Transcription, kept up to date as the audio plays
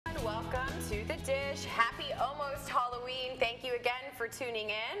to the dish. Happy almost Halloween. Thank you again for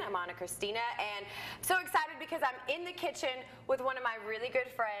tuning in. I'm Ana Cristina, and I'm so excited because I'm in the kitchen with one of my really good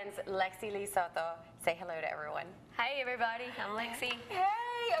friends, Lexy Soto. Say hello to everyone. Hi everybody, I'm Lexy.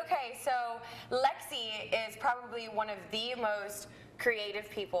 Hey, okay, so Lexy is probably one of the most creative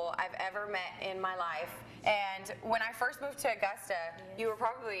people I've ever met in my life. And when I first moved to Augusta, you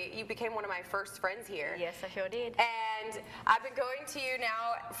became one of my first friends here. Yes, I sure did. And I've been going to you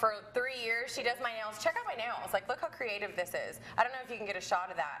now for 3 years. She does my nails. Check out my nails. Like, look how creative this is. I don't know if you can get a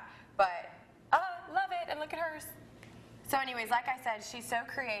shot of that, but love it. And look at hers. So anyways, like I said, she's so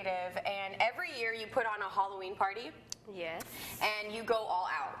creative. And every year you put on a Halloween party. Yes. And you go all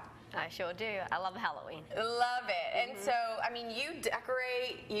out. I sure do. I love Halloween. Love it. And so, I mean, you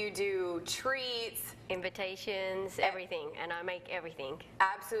decorate, you do treats. Invitations, everything. And I make everything.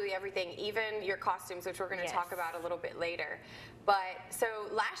 Absolutely everything, even your costumes, which we're going to talk about a little bit later. But so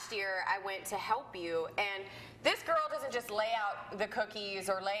last year I went to help you, and this girl doesn't just lay out the cookies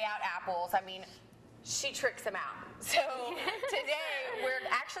or lay out apples. I mean, she tricks them out. So today we're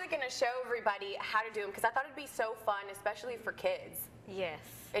actually going to show everybody how to do them, because I thought it'd be so fun, especially for kids. Yes.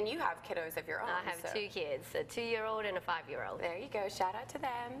 And you have kiddos of your own. I have 2 kids, a 2-year-old and a 5-year-old. There you go. Shout out to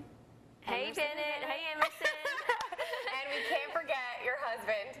them. Hey Emerson. Bennett, hey Emerson. And we can't forget your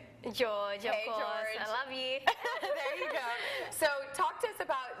husband. George, of course. George. I love you. There you go. So talk to us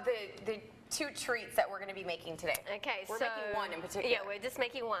about the 2 treats that we're going to be making today. Okay, we're so making one in particular. Yeah, we're just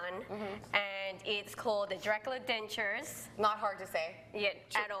making one, and it's called the Dracula dentures. Not hard to say. Yeah,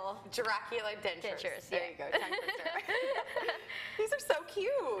 at all. Dracula dentures. There you go. 10%. These are so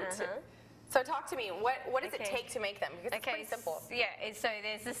cute. So talk to me. What does it take to make them? Because it's pretty simple. Yeah. So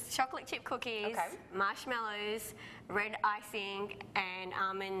there's this chocolate chip cookies, marshmallows, red icing, and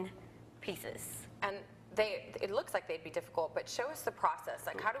almond pieces. And it looks like they'd be difficult, but show us the process.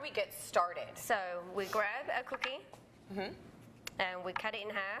 Like, how do we get started? So we grab a cookie, and we cut it in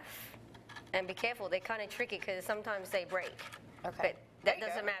half. And be careful, they're kind of tricky because sometimes they break. Okay. But that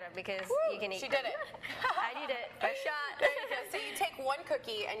doesn't matter because you can eat. She did it. I did it. First shot. There you go. So you take one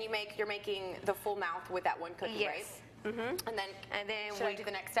cookie and you're making the full mouth with that one cookie, right? And then should I do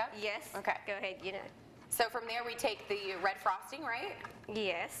the next step? Yes. Okay. Go ahead. You know. So from there we take the red frosting, right?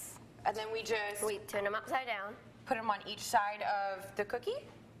 Yes. And then we turn them upside down. Put them on each side of the cookie,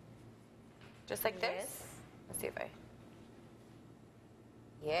 just like this. Let's see if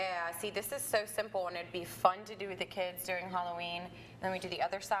Yeah, see, this is so simple, and it'd be fun to do with the kids during Halloween. And then we do the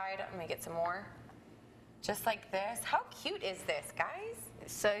other side. Let me get some more. Just like this. How cute is this, guys?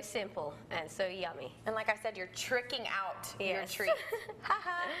 So simple and so yummy. And like I said, you're tricking out your treat.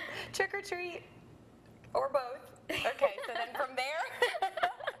 Haha. Trick or treat. Or both. Okay, so then from there.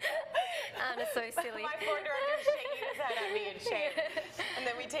 Anna's so silly. My 4-year-old is shaking his head at me in shame. And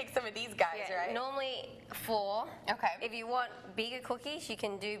then we take some of these guys, right? Normally 4. Okay. If you want bigger cookies, you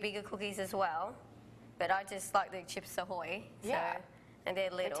can do bigger cookies as well. But I just like the Chips Ahoy. Yeah. And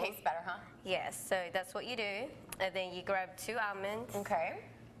they're little. It tastes better, huh? Yes, so that's what you do. And then you grab 2 almonds. Okay.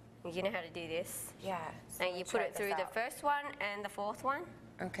 You know how to do this. Yeah. So and you put it through the first one and the 4th one.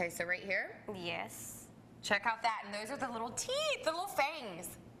 Okay, so right here? Yes. Check out that. And those are the little teeth, the little fangs.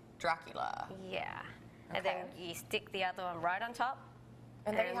 Dracula. Yeah. Okay. And then you stick the other one right on top.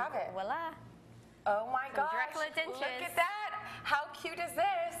 And there you have it. Voila. Oh my gosh. Dracula dentures. Look at that. How cute is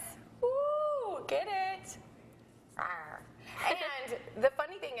this? Ooh, get it. And the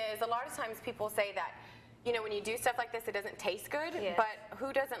funny thing is, a lot of times people say that, you know, when you do stuff like this, it doesn't taste good. Yes. But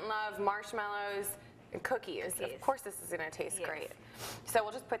who doesn't love marshmallows and cookies? Of course this is going to taste great. So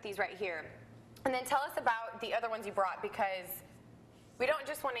we'll just put these right here. And then tell us about the other ones you brought, because we don't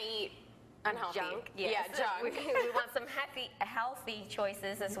just want to eat unhealthy. Junk. Yes. Yeah, junk. We want some healthy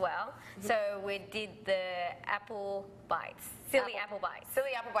choices as well. So we did the apple bites. Silly apple bites.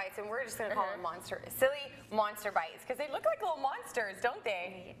 Silly apple bites, and we're just going to call them silly monster bites, because they look like little monsters, don't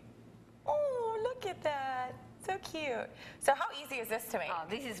they? Oh, look at that. So cute. So how easy is this to make? Oh,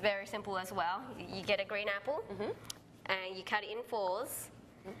 this is very simple as well. You get a green apple, and you cut it in 4s,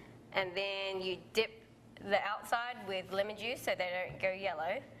 and then you dip the outside with lemon juice so they don't go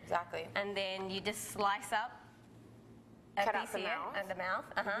yellow. Exactly. And then you just slice up a cut piece out the here mouth. and the mouth,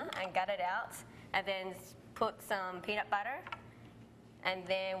 and gut it out, and then put some peanut butter, and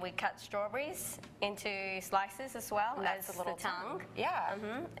then we cut strawberries into slices as well as the tongue. Yeah.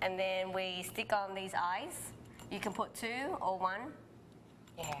 And then we stick on these eyes. You can put 2 or 1.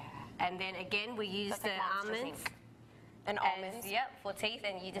 Yeah. And then again we use the almonds. And almonds. Yep, for teeth,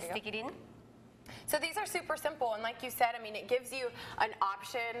 and you just stick it in. So these are super simple, and like you said, I mean, it gives you an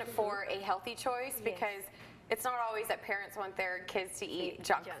option for a healthy choice, because it's not always that parents want their kids to eat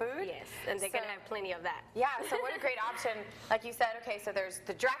junk food. Yes, and they're going to have plenty of that. Yeah, so what a great option. Like you said, okay, so there's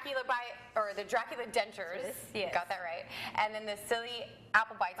the Dracula bite, or the Dracula dentures. Yes. Got that right. And then the silly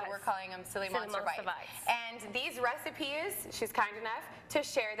apple bites, or we're calling them silly monster bites. And these recipes, she's kind enough to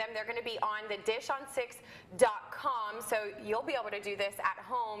share them. They're going to be on the dishon6.com, so you'll be able to do this at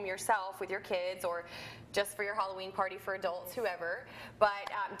home yourself with your kids, or just for your Halloween party for adults, whoever.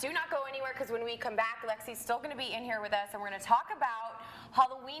 But do not go anywhere, because when we come back, Lexi's still going to be in here with us, and we're going to talk about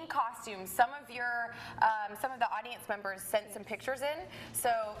Halloween costumes. Some of the audience members sent some pictures in,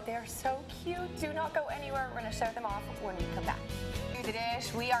 so they're so cute. Do not go anywhere. We're going to show them off when we come back. The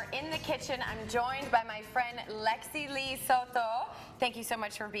dish. We are in the kitchen. I'm joined by my friend Lexy Lee Soto. Thank you so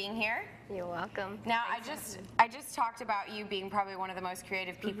much for being here. You're welcome. Now, I just talked about you being probably one of the most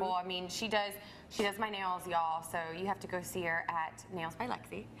creative people. I mean, she does my nails, y'all, so you have to go see her at Nails by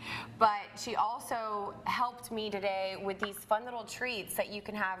Lexy. But she also helped me today with these fun little treats that you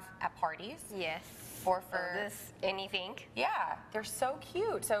can have at parties. Yes. Or for this, anything. Yeah, they're so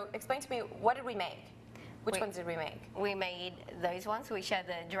cute. So explain to me, what did we make? Which ones did we make? We made those ones, which are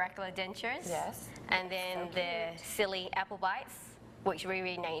the Dracula dentures. Yes. And then the silly apple bites, which we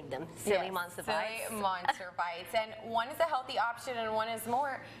renamed them Silly Monster Bites. Silly Monster Bites. And one is a healthy option and one is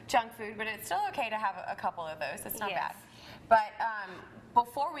more junk food, but it's still okay to have a couple of those. It's not bad. But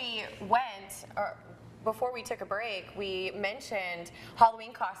before we took a break, we mentioned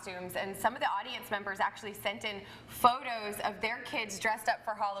Halloween costumes, and some of the audience members actually sent in photos of their kids dressed up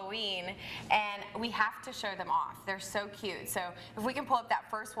for Halloween, and we have to show them off. They're so cute. So if we can pull up that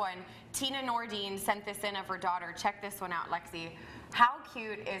first one, Tina Nordine sent this in of her daughter. Check this one out, Lexy. How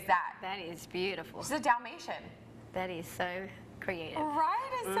cute is that? That is beautiful. She's a Dalmatian. That is so creative.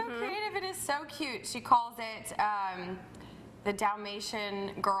 Right? It's so creative. It is so cute. She calls it the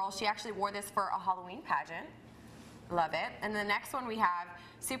Dalmatian girl. She actually wore this for a Halloween pageant. Love it. And the next one we have,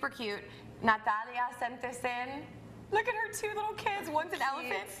 super cute. Natalia sent this in. Look at her two little kids. One's an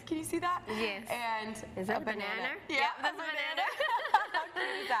elephant. Can you see that? Yes. And is that a banana? Yeah, that's a banana. How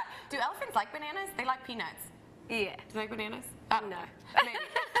cute is that? Do elephants like bananas? They like peanuts. Yeah. Do they like bananas? No. Maybe.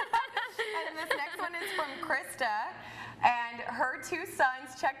 And this next one is from Krista. And her two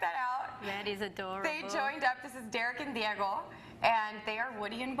sons, check that out. That is adorable. They joined up. This is Derek and Diego, and they are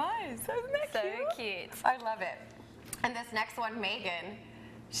Woody and Buzz. Isn't that so cute? I love it. And this next one, Megan,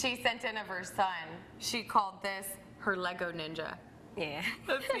 she sent in of her son. She called this her Lego Ninja. Yeah.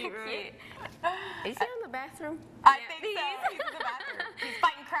 That's neat, right? Is he in the bathroom? I think so. He's in the bathroom. He's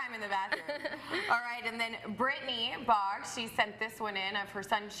fighting crime in the bathroom. All right, and then Brittany Boggs, she sent this one in of her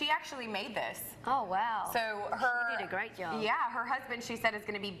son. She actually made this. Oh, wow. So she did a great job. Yeah, her husband, she said, is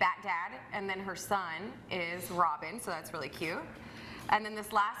going to be Bat Dad, and then her son is Robin, so that's really cute. And then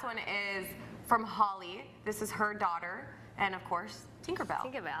this last one is from Holly. This is her daughter, and of course, Tinkerbell.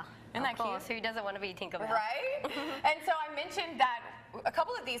 Tinkerbell. Isn't that cute? Who doesn't want to be Tinkerbell? Right? And so I mentioned that a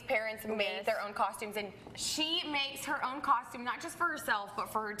couple of these parents made their own costumes, and she makes her own costume, not just for herself, but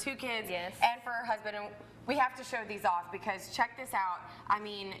for her two kids and for her husband. And we have to show these off, because check this out. I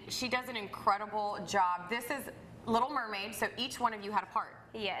mean, she does an incredible job. This is Little Mermaid, so each one of you had a part.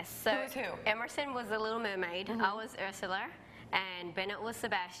 Yes. So who was who? Emerson was the Little Mermaid. I was Ursula. And Bennett was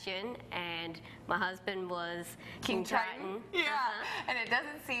Sebastian, and my husband was King Triton. Yeah, and it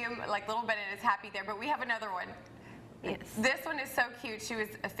doesn't seem like Little Bennett is happy there, but we have another one. Yes. This one is so cute. She was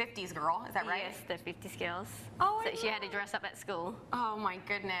a 50s girl, is that right? Yes, the 50s girls. Oh, so she had to dress up at school. Oh my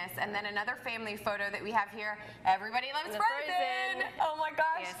goodness. And then another family photo that we have here. Everybody loves Frozen. Oh my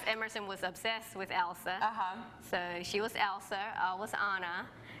gosh. Yes, Emerson was obsessed with Elsa. So she was Elsa, I was Anna,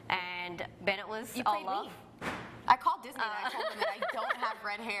 and Bennett was Olaf. I called Disney and I told them that I don't have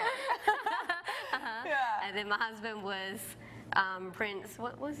red hair. Yeah. And then my husband was Prince,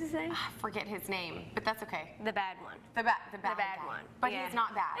 what was his name? I forget his name, but that's okay. The bad one. The bad one. But he's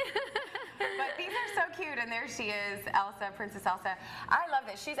not bad. But these are so cute, and there she is, Elsa, Princess Elsa. I love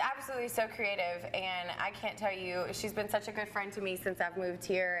this. She's absolutely so creative, and I can't tell you, she's been such a good friend to me since I've moved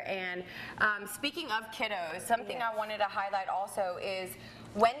here. And speaking of kiddos, something I wanted to highlight also is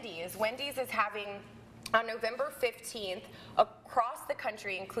Wendy's. Wendy's is having, on November 15th, across the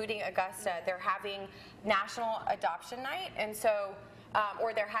country, including Augusta, they're having National Adoption Night, and so,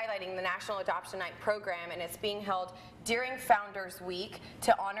 or they're highlighting the National Adoption Night program, and it's being held during Founders Week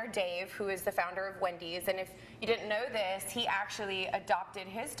to honor Dave, who is the founder of Wendy's. And if you didn't know this, he actually adopted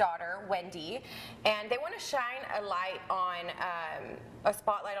his daughter, Wendy, and they want to shine a light on, a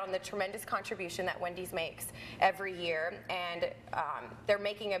spotlight on the tremendous contribution that Wendy's makes every year. And they're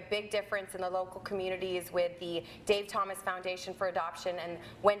making a big difference in the local communities with the Dave Thomas Foundation for Adoption and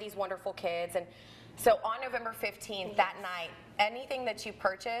Wendy's Wonderful Kids. And So on November 15th, that night, anything that you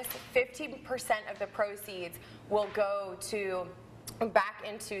purchase, 15% of the proceeds will go back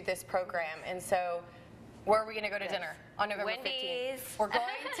into this program. And so where are we going to go to dinner on November 15th? We're going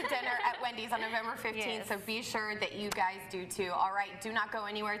to dinner at Wendy's on November 15th, so be sure that you guys do too. All right, do not go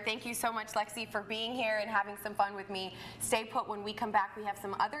anywhere. Thank you so much, Lexy, for being here and having some fun with me. Stay put. When we come back, we have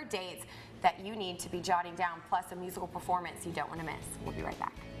some other dates that you need to be jotting down, plus a musical performance you don't want to miss. We'll be right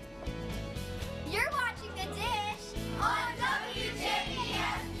back. You're watching The Dish on WJBF.